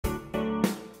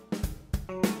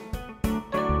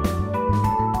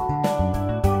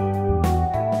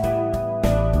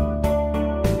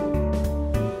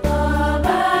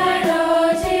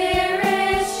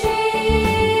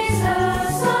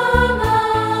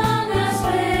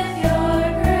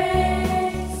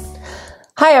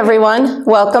Hi everyone,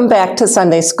 welcome back to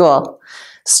Sunday School.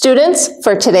 Students,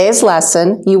 for today's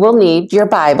lesson, you will need your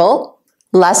Bible,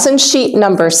 lesson sheet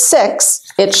number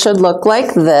 6, it should look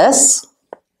like this,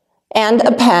 and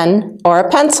a pen or a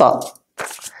pencil.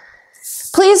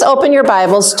 Please open your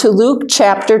Bibles to Luke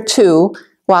chapter 2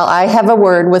 while I have a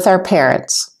word with our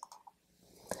parents.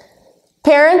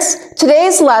 Parents,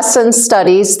 today's lesson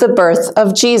studies the birth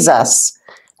of Jesus.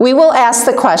 We will ask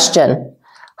the question,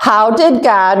 how did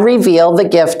God reveal the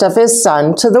gift of His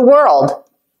Son to the world?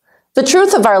 The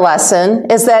truth of our lesson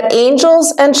is that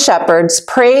angels and shepherds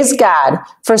praised God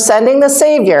for sending the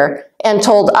Savior and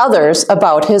told others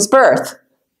about His birth.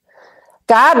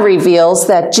 God reveals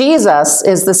that Jesus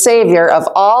is the Savior of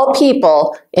all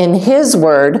people in His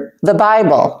Word, the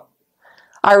Bible.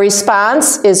 Our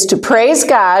response is to praise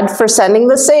God for sending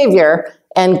the Savior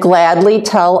and gladly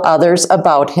tell others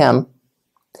about Him.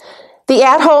 The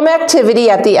at-home activity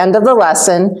at the end of the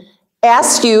lesson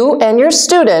asks you and your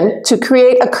student to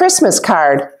create a Christmas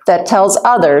card that tells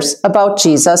others about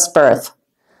Jesus' birth.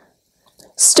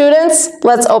 Students,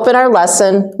 let's open our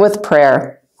lesson with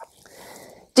prayer.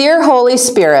 Dear Holy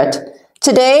Spirit,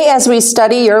 today as we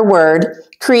study your word,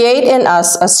 create in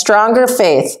us a stronger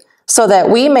faith so that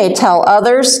we may tell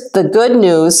others the good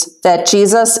news that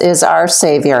Jesus is our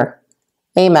Savior.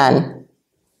 Amen.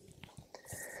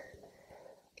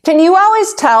 Can you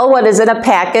always tell what is in a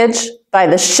package by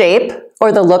the shape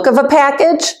or the look of a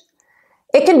package?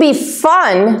 It can be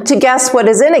fun to guess what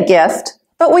is in a gift,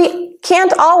 but we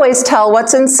can't always tell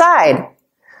what's inside.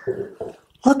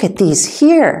 Look at these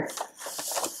here.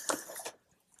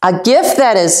 A gift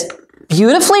that is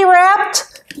beautifully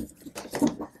wrapped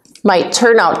might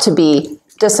turn out to be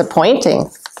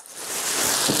disappointing.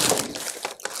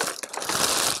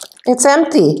 It's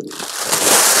empty.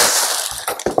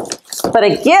 But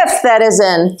a gift that is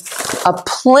in a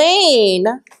plain,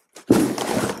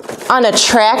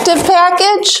 unattractive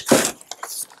package,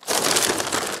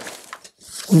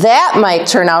 that might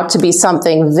turn out to be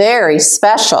something very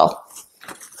special.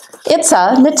 It's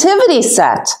a nativity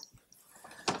set.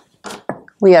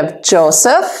 We have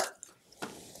Joseph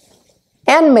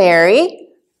and Mary,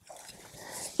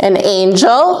 an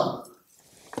angel,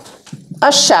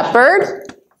 a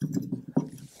shepherd,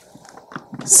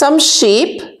 some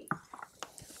sheep,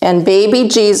 and baby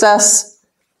Jesus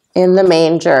in the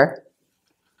manger.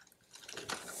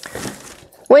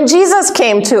 When Jesus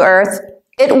came to earth,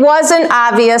 it wasn't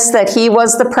obvious that He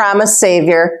was the promised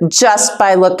Savior just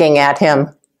by looking at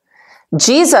Him.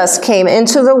 Jesus came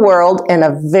into the world in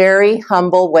a very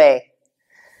humble way.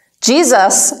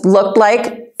 Jesus looked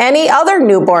like any other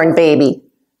newborn baby.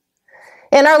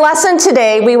 In our lesson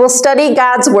today, we will study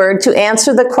God's Word to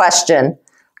answer the question,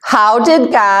 how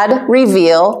did God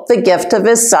reveal the gift of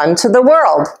His Son to the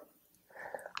world?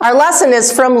 Our lesson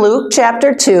is from Luke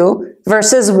chapter 2,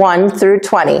 verses 1 through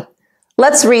 20.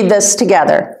 Let's read this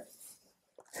together.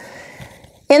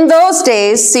 In those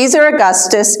days, Caesar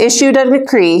Augustus issued a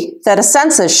decree that a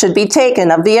census should be taken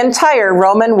of the entire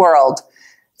Roman world.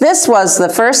 This was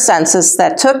the first census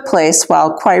that took place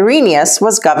while Quirinius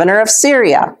was governor of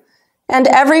Syria, and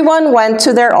everyone went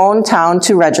to their own town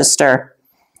to register.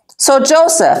 So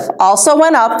Joseph also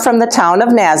went up from the town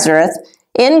of Nazareth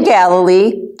in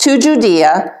Galilee to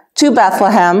Judea to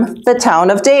Bethlehem, the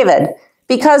town of David,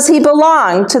 because he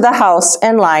belonged to the house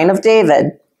and line of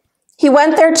David. He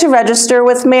went there to register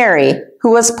with Mary, who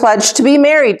was pledged to be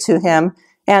married to him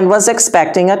and was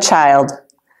expecting a child.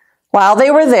 While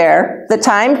they were there, the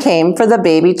time came for the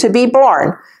baby to be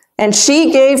born, and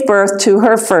she gave birth to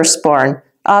her firstborn,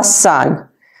 a son.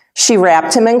 She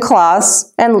wrapped him in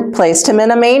cloths and placed him in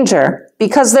a manger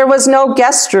because there was no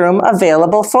guest room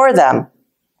available for them.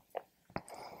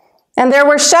 And there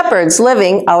were shepherds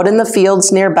living out in the fields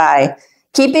nearby,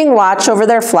 keeping watch over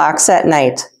their flocks at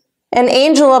night. An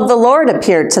angel of the Lord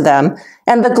appeared to them,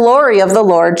 and the glory of the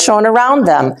Lord shone around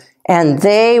them, and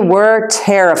they were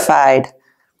terrified.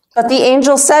 But the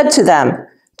angel said to them,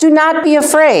 "Do not be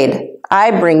afraid. I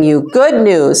bring you good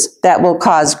news that will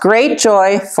cause great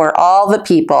joy for all the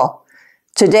people.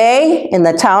 Today, in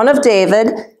the town of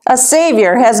David, a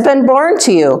Savior has been born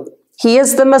to you. He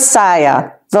is the Messiah,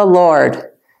 the Lord.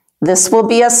 This will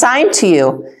be a sign to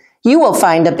you. You will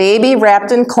find a baby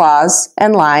wrapped in cloths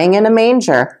and lying in a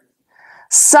manger."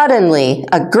 Suddenly,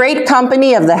 a great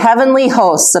company of the heavenly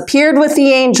hosts appeared with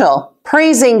the angel,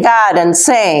 praising God and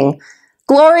saying,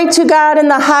 "Glory to God in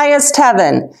the highest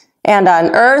heaven, and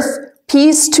on earth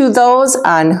peace to those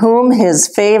on whom His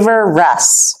favor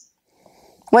rests."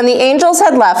 When the angels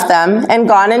had left them and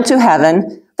gone into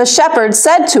heaven, the shepherds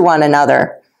said to one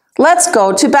another, Let's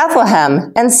go to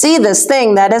Bethlehem and see this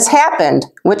thing that has happened,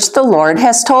 which the Lord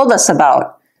has told us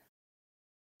about."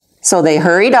 So they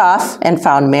hurried off and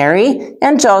found Mary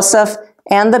and Joseph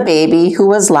and the baby who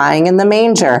was lying in the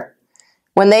manger.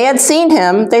 When they had seen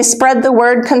him, they spread the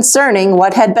word concerning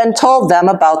what had been told them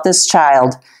about this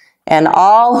child, and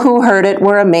all who heard it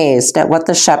were amazed at what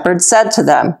the shepherds said to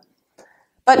them.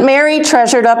 But Mary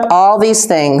treasured up all these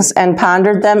things and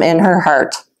pondered them in her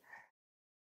heart.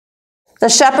 The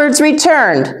shepherds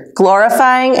returned,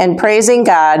 glorifying and praising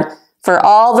God for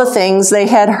all the things they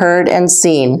had heard and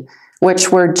seen,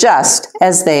 which were just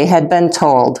as they had been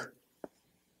told.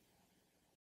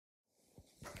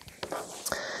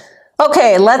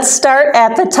 Okay, let's start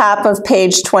at the top of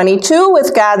page 22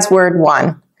 with God's Word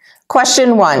 1.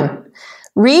 Question 1.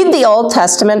 Read the Old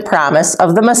Testament promise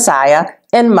of the Messiah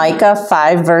in Micah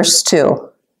 5, verse 2.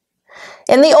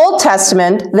 In the Old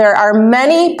Testament, there are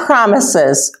many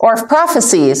promises or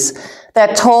prophecies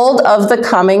that told of the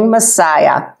coming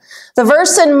Messiah. The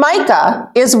verse in Micah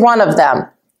is one of them.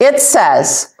 It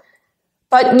says,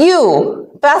 "But you,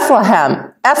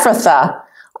 Bethlehem, Ephrathah,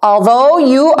 although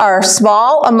you are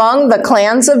small among the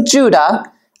clans of Judah,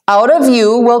 out of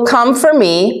you will come for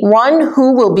me one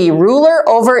who will be ruler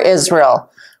over Israel,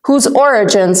 whose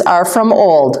origins are from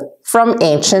old, from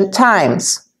ancient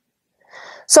times."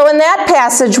 So in that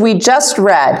passage we just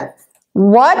read,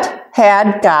 what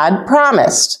had God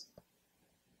promised?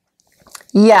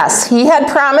 Yes, he had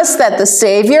promised that the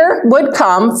Savior would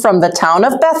come from the town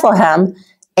of Bethlehem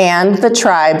and the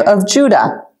tribe of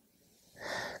Judah.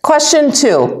 Question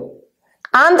 2.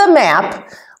 On the map,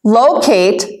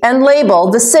 locate and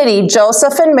label the city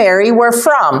Joseph and Mary were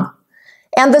from,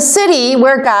 and the city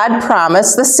where God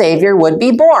promised the Savior would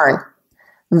be born.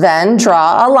 Then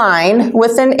draw a line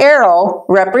with an arrow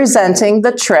representing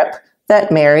the trip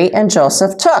that Mary and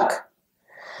Joseph took.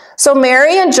 So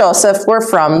Mary and Joseph were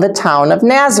from the town of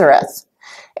Nazareth,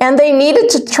 and they needed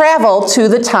to travel to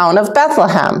the town of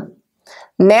Bethlehem.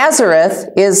 Nazareth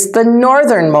is the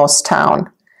northernmost town,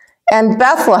 and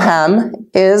Bethlehem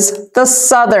is the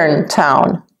southern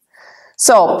town.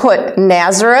 So put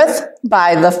Nazareth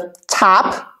by the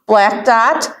top black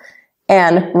dot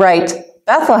and write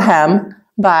Bethlehem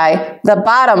by the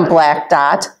bottom black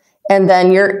dot, and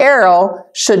then your arrow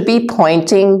should be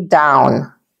pointing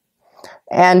down.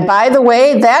 And by the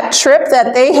way, that trip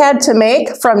that they had to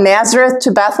make from Nazareth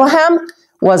to Bethlehem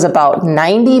was about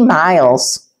 90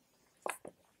 miles.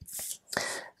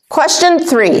 Question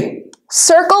 3.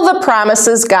 Circle the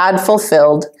promises God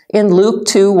fulfilled in Luke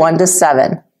 2,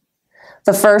 1-7.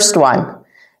 The first one,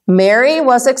 Mary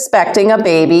was expecting a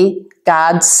baby,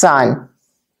 God's son.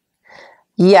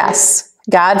 Yes,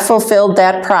 God fulfilled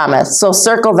that promise, so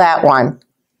circle that one.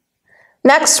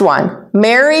 Next one,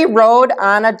 Mary rode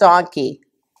on a donkey.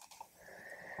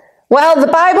 Well,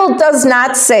 the Bible does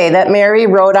not say that Mary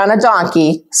rode on a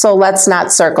donkey, so let's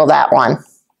not circle that one.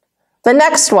 The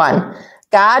next one,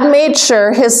 God made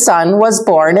sure his son was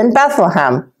born in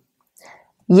Bethlehem.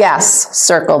 Yes,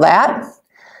 circle that.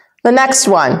 The next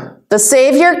one, the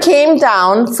Savior came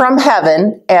down from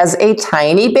heaven as a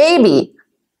tiny baby.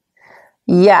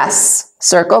 Yes,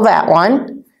 circle that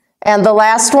one. And the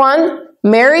last one,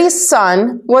 Mary's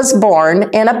son was born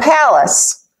in a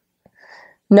palace.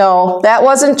 No, that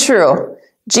wasn't true.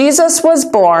 Jesus was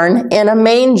born in a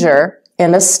manger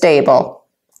in a stable.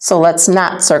 So let's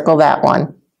not circle that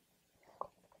one.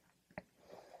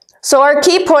 So our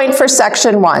key point for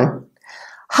section 1.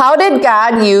 How did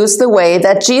God use the way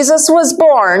that Jesus was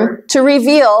born to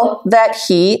reveal that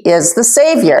he is the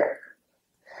Savior?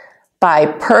 By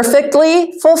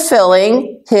perfectly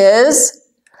fulfilling his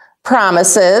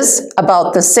promises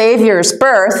about the Savior's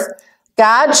birth,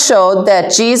 God showed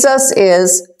that Jesus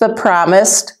is the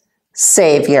promised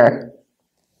Savior.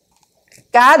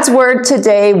 God's Word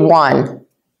today 1.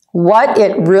 What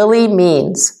it really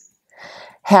means.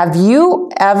 Have you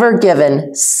ever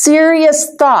given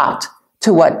serious thought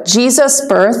to what Jesus'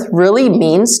 birth really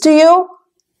means to you?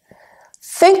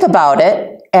 Think about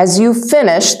it as you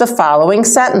finish the following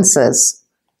sentences.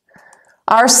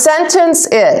 Our sentence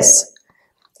is,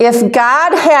 if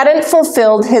God hadn't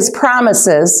fulfilled his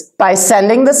promises by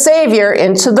sending the Savior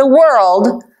into the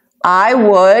world, I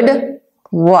would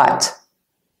what?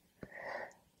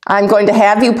 I'm going to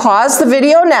have you pause the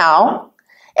video now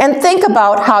and think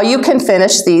about how you can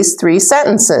finish these 3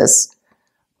 sentences.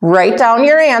 Write down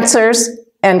your answers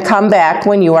and come back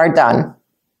when you are done.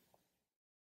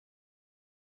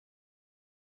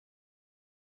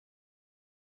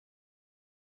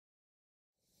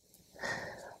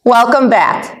 Welcome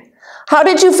back. How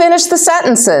did you finish the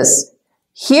sentences?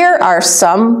 Here are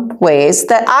some ways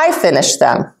that I finished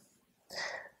them.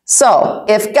 So,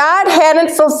 if God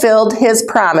hadn't fulfilled his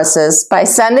promises by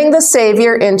sending the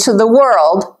Savior into the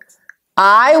world,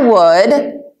 I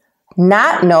would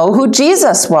not know who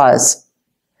Jesus was.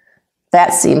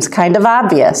 That seems kind of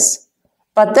obvious.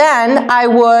 But then I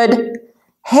would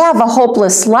have a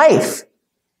hopeless life.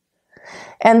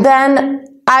 And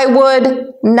then I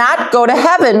would not go to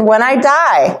heaven when I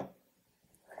die.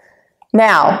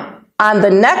 Now, on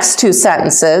the next two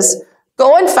sentences,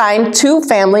 go and find two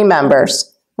family members.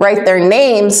 Write their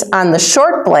names on the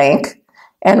short blank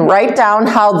and write down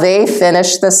how they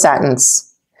finished the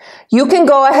sentence. You can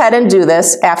go ahead and do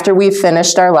this after we've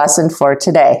finished our lesson for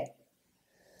today.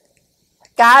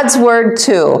 God's Word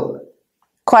 2.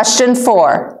 Question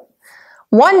 4.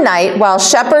 One night, while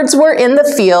shepherds were in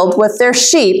the field with their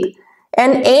sheep,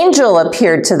 an angel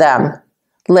appeared to them.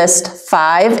 List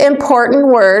 5 important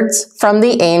words from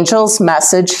the angel's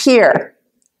message here.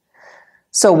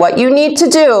 So what you need to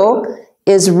do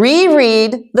is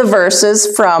reread the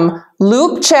verses from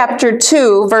Luke chapter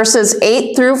 2, verses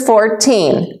 8 through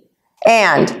 14,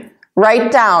 and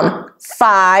write down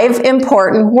 5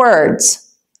 important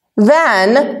words.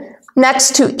 Then,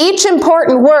 next to each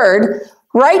important word,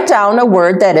 write down a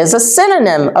word that is a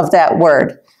synonym of that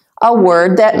word, a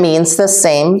word that means the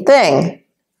same thing.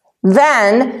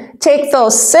 Then, take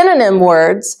those synonym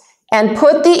words and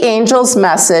put the angel's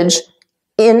message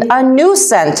in a new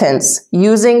sentence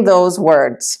using those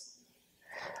words.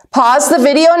 Pause the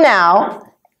video now,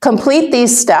 complete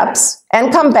these steps,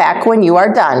 and come back when you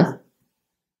are done.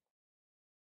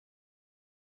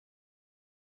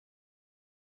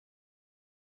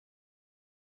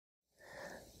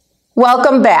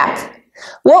 Welcome back.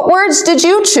 What words did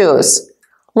you choose?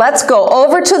 Let's go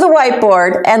over to the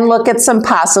whiteboard and look at some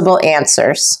possible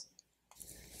answers.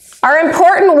 Our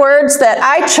important words that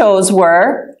I chose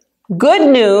were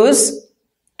good news,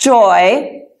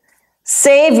 joy,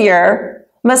 Savior,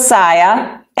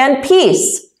 Messiah, and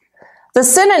peace. The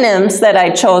synonyms that I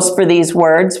chose for these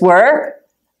words were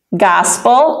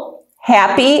gospel,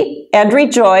 happy, and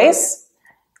rejoice,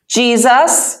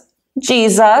 Jesus,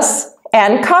 Jesus,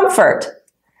 and comfort.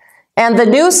 And the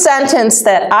new sentence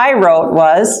that I wrote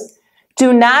was,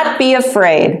 do not be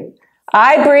afraid.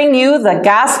 I bring you the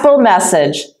gospel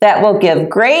message that will give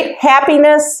great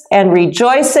happiness and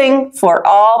rejoicing for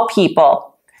all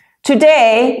people.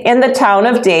 Today, in the town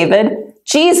of David,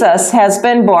 Jesus has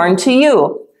been born to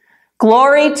you.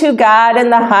 Glory to God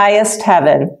in the highest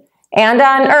heaven, and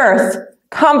on earth,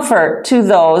 comfort to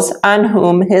those on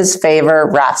whom his favor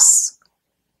rests.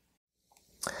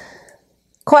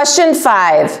 Question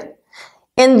 5.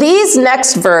 In these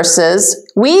next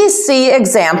verses, we see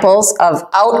examples of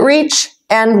outreach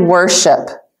and worship.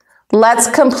 Let's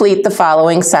complete the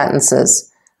following sentences.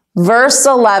 Verse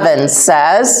 11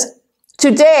 says,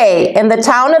 today in the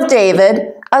town of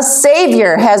David, a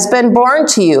Savior has been born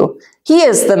to you. He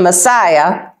is the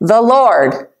Messiah, the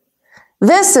Lord.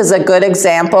 This is a good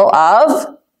example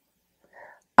of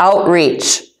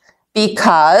outreach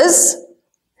because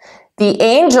the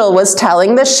angel was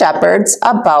telling the shepherds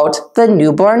about the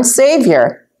newborn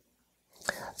Savior.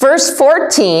 Verse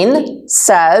 14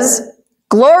 says,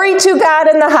 glory to God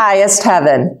in the highest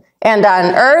heaven, and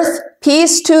on earth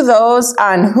peace to those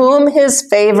on whom his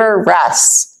favor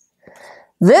rests.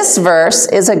 This verse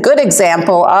is a good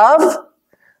example of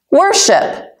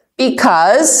worship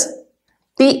because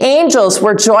the angels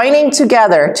were joining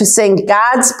together to sing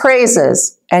God's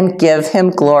praises and give him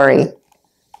glory.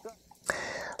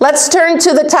 Let's turn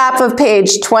to the top of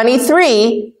page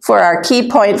 23 for our key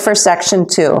point for section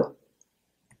 2.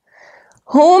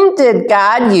 Whom did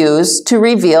God use to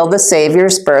reveal the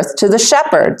Savior's birth to the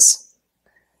shepherds?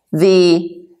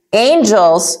 The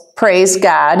angels praised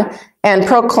God and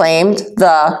proclaimed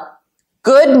the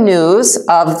good news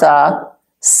of the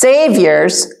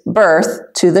Savior's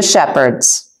birth to the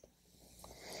shepherds.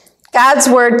 God's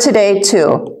word today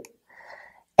too.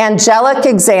 Angelic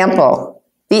example.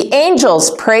 The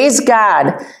angels praised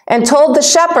God and told the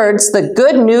shepherds the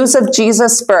good news of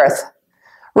Jesus' birth.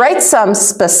 Write some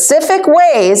specific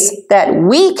ways that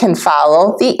we can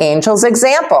follow the angels'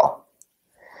 example.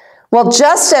 Well,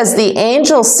 just as the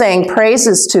angels sang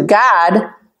praises to God,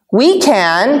 we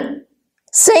can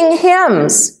sing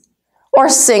hymns or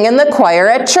sing in the choir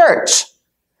at church.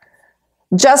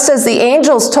 Just as the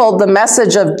angels told the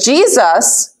message of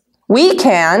Jesus, we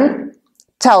can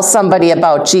tell somebody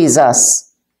about Jesus.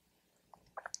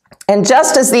 And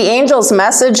just as the angel's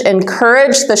message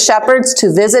encouraged the shepherds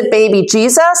to visit baby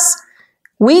Jesus,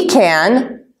 we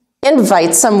can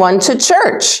invite someone to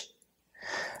church.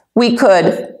 We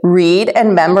could read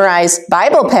and memorize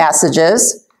Bible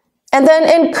passages and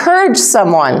then encourage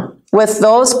someone with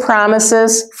those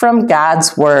promises from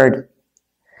God's Word.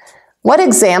 What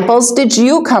examples did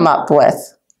you come up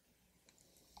with?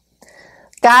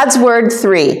 God's Word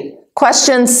 3,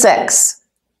 question 6.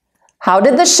 How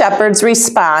did the shepherds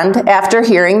respond after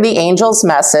hearing the angel's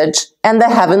message and the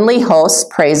heavenly hosts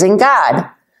praising God?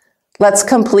 Let's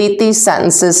complete these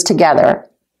sentences together.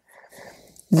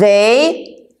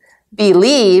 They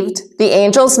believed the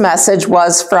angel's message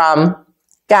was from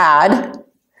God.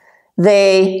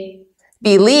 They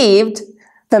believed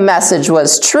the message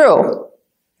was true.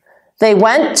 They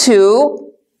went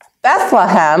to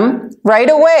Bethlehem right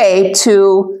away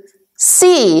to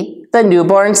see the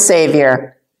newborn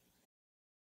Savior.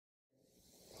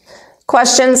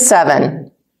 Question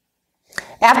 7.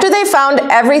 After they found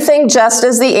everything just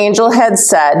as the angel had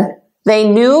said, they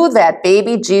knew that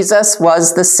baby Jesus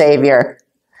was the Savior.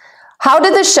 How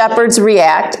did the shepherds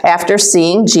react after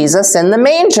seeing Jesus in the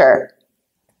manger?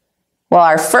 Well,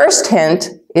 our first hint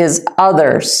is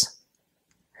others.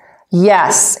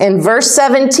 Yes, in verse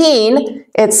 17,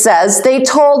 it says they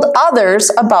told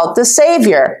others about the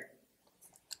Savior.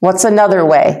 What's another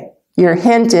way? Your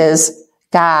hint is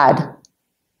God.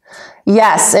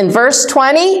 Yes, in verse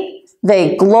 20,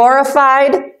 they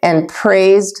glorified and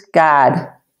praised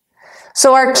God.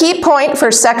 So our key point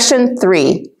for section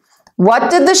 3, what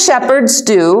did the shepherds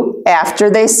do after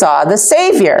they saw the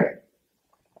Savior?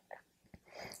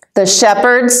 The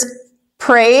shepherds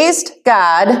praised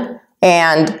God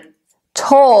and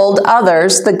told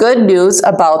others the good news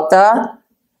about the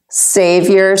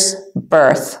Savior's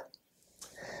birth.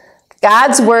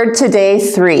 God's Word today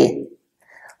 3.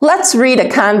 Let's read a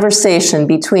conversation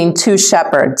between two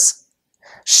shepherds.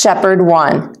 Shepherd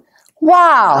 1.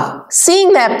 Wow,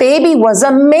 seeing that baby was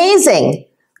amazing.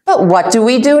 But what do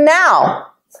we do now?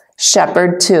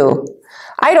 Shepherd 2.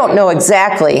 I don't know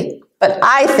exactly, but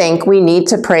I think we need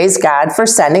to praise God for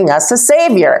sending us a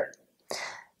Savior.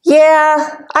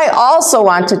 Yeah, I also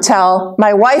want to tell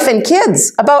my wife and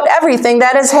kids about everything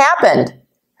that has happened.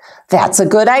 That's a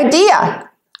good idea.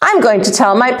 I'm going to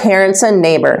tell my parents and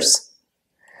neighbors.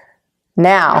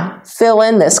 Now, fill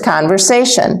in this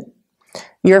conversation.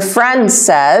 Your friend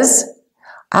says,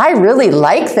 I really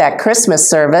like that Christmas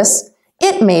service.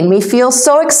 It made me feel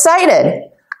so excited.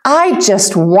 I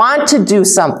just want to do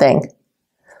something.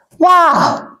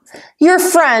 Wow, your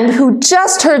friend who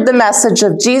just heard the message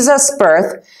of Jesus'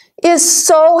 birth is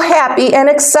so happy and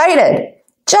excited,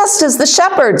 just as the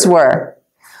shepherds were.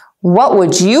 What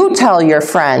would you tell your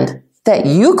friend that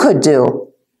you could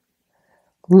do?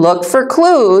 Look for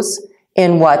clues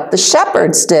in what the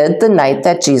shepherds did the night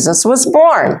that Jesus was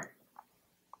born.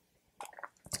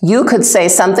 You could say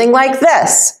something like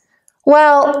this.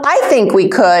 Well, I think we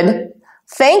could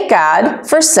thank God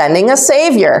for sending a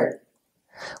Savior.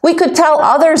 We could tell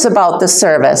others about the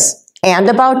service and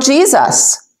about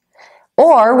Jesus.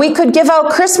 Or we could give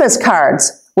out Christmas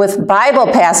cards with Bible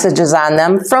passages on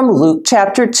them from Luke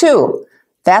chapter 2.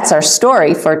 That's our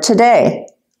story for today.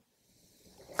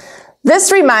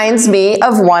 This reminds me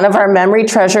of one of our memory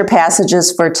treasure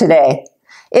passages for today.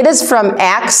 It is from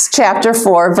Acts chapter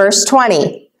 4, verse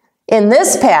 20. In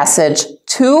this passage,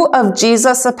 2 of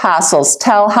Jesus' apostles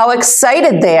tell how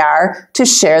excited they are to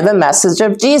share the message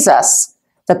of Jesus.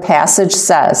 The passage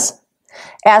says,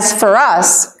 "As for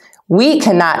us, we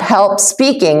cannot help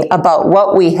speaking about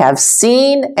what we have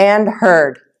seen and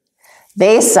heard."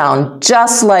 They sound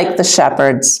just like the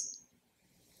shepherds.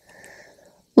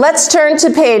 Let's turn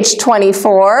to page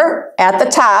 24 at the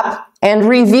top and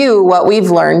review what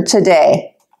we've learned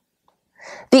today.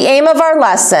 The aim of our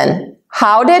lesson: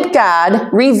 how did God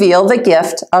reveal the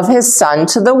gift of His Son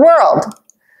to the world?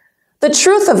 The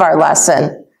truth of our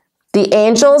lesson: the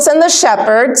angels and the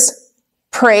shepherds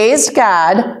praised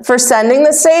God for sending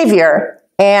the Savior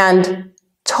and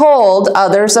told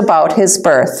others about His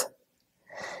birth.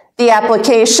 The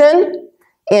application: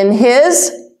 in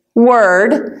His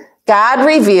Word, God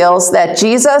reveals that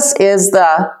Jesus is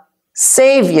the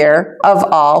Savior of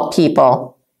all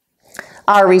people.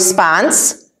 Our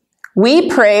response: we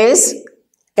praise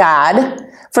God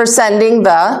for sending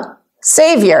the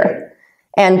Savior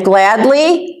and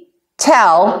gladly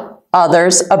tell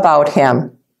others about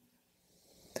Him.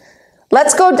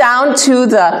 Let's go down to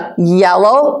the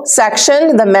yellow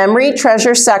section, the memory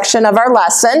treasure section of our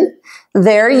lesson.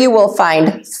 There you will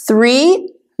find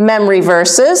 3 memory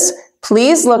verses.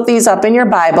 Please look these up in your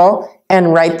Bible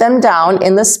and write them down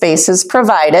in the spaces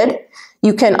provided.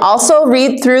 You can also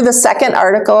read through the second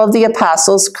article of the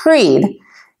Apostles' Creed.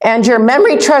 And your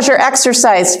memory treasure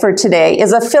exercise for today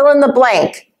is a fill in the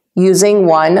blank using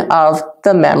one of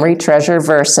the memory treasure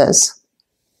verses.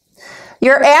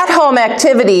 Your at-home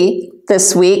activity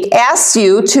this week asks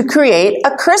you to create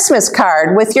a Christmas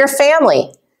card with your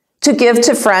family to give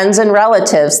to friends and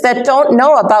relatives that don't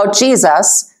know about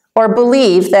Jesus or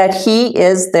believe that He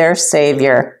is their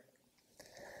Savior.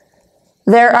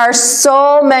 There are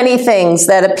so many things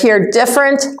that appear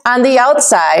different on the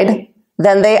outside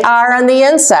than they are on the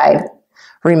inside.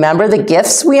 Remember the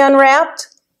gifts we unwrapped?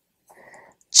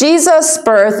 Jesus'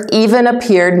 birth even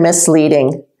appeared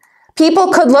misleading.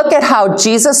 People could look at how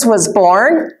Jesus was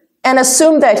born and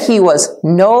assume that He was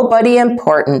nobody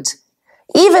important,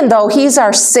 even though He's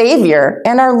our Savior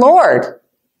and our Lord.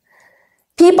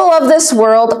 People of this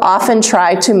world often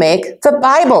try to make the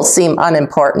Bible seem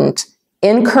unimportant,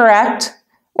 incorrect,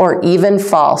 or even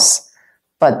false.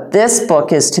 But this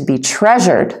book is to be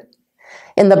treasured.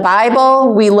 In the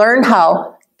Bible, we learn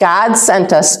how God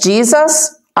sent us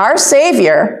Jesus, our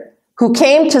Savior, who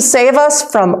came to save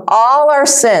us from all our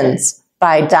sins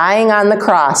by dying on the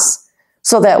cross,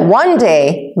 so that one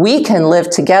day we can live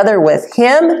together with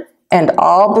Him and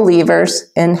all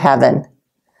believers in heaven.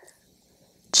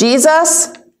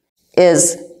 Jesus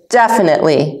is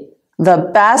definitely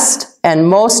the best and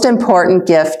most important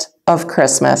gift of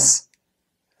Christmas.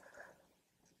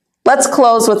 Let's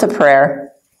close with a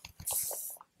prayer.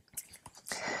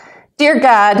 Dear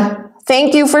God,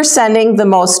 thank you for sending the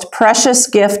most precious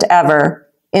gift ever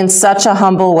in such a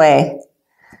humble way.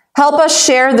 Help us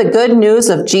share the good news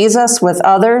of Jesus with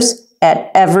others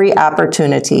at every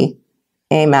opportunity.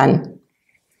 Amen.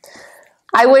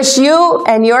 I wish you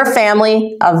and your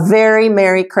family a very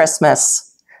Merry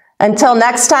Christmas. Until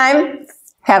next time,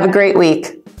 have a great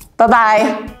week.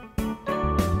 Bye-bye.